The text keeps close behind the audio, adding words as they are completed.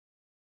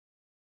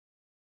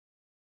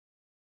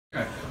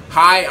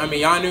Hi, I'm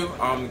Iyanu.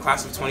 I'm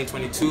class of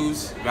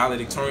 2022's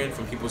valedictorian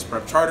from People's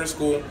Prep Charter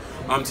School.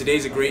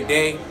 Today's a great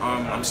day.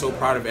 I'm so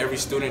proud of every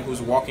student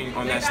who's walking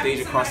on that stage,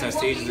 across that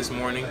stage this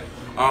morning.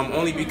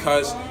 Only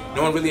because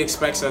no one really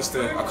expects us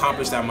to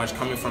accomplish that much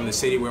coming from the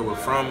city where we're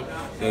from,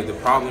 the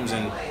problems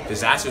and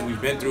disasters we've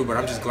been through, but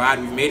I'm just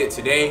glad we've made it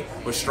today.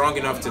 We're strong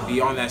enough to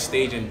be on that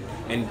stage and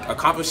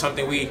accomplish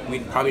something we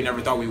probably never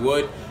thought we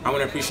would. I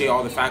want to appreciate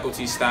all the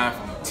faculty, staff,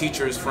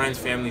 teachers, friends,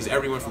 families,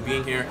 everyone for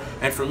being here.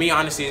 And for me,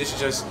 honestly, this is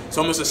just, it's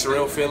almost a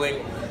surreal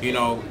feeling, you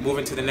know,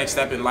 moving to the next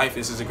step in life.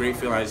 This is a great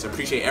feeling. I just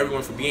appreciate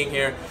everyone for being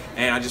here,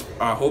 and I just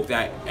hope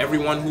that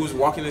everyone who's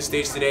walking the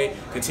stage today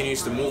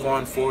continues to move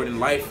on forward in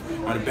life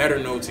on better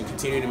notes and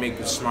continue to make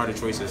smarter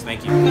choices.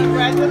 Thank you.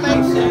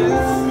 Congratulations.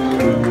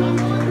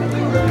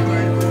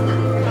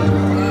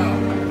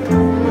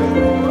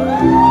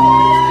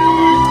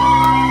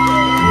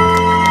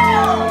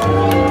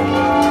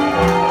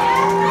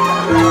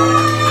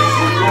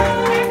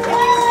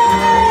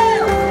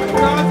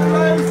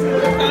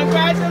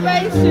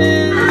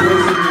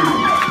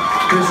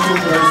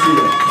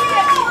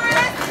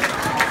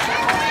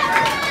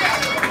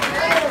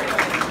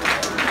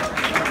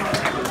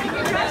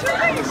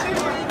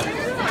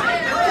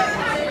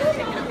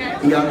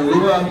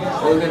 Yanulua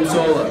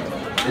Ogunsola,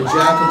 the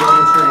jack of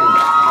all trades.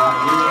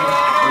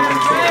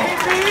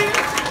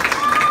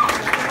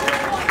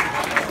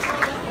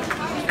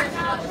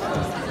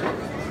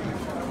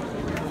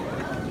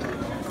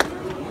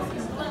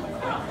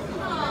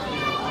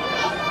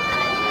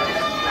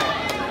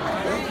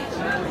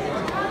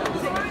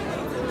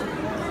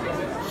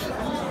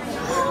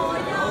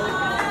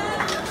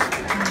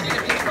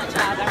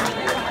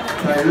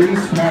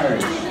 Tyrese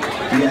Parrish,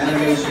 the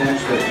animation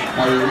expert.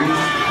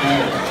 Tyrese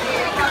Parrish.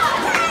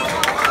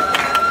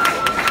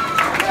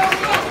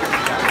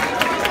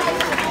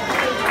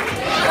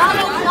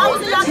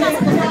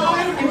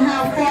 And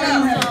how far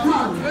you have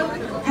come.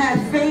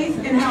 Have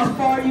faith in how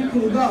far you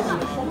can go.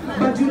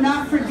 But do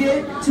not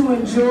forget to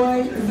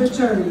enjoy the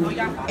journey.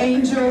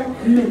 Angel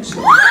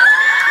Mitchell.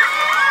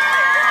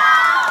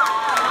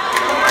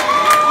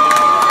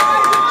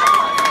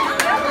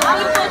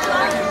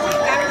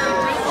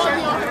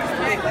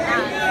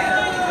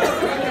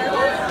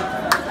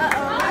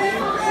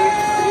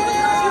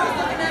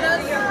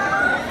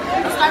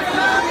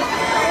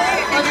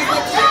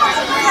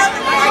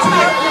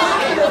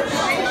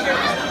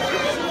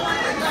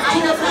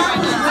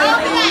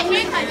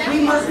 We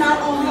must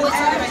not only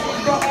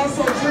act, but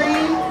also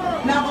dream,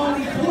 not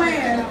only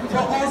plan,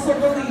 but also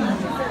believe.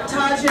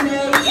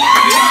 Tajane.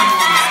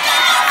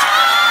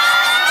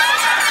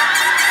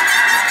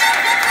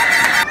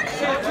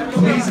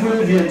 Please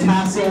move your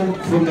tassel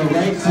from the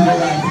right to the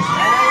left.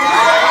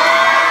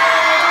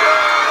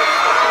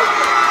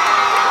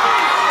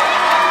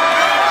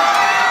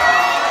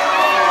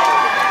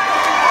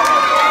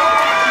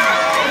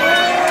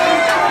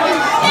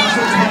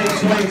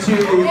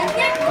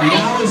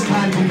 Now is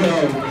time to go.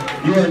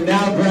 You are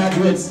now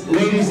graduates.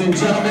 Ladies and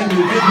gentlemen, you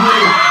give me...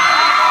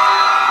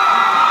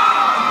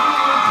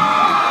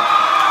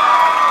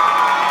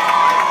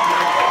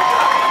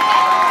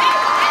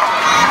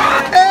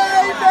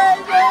 Hey,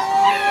 baby!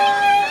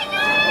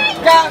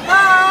 Got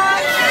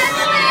mine!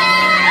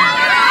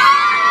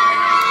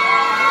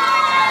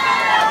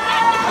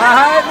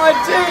 Alright, my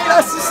G,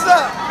 that's what's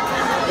up!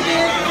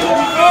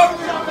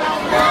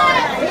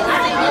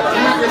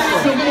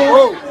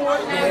 Whoa!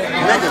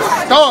 Nigga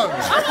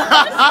starving.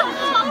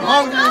 I'm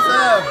hungry as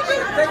hell.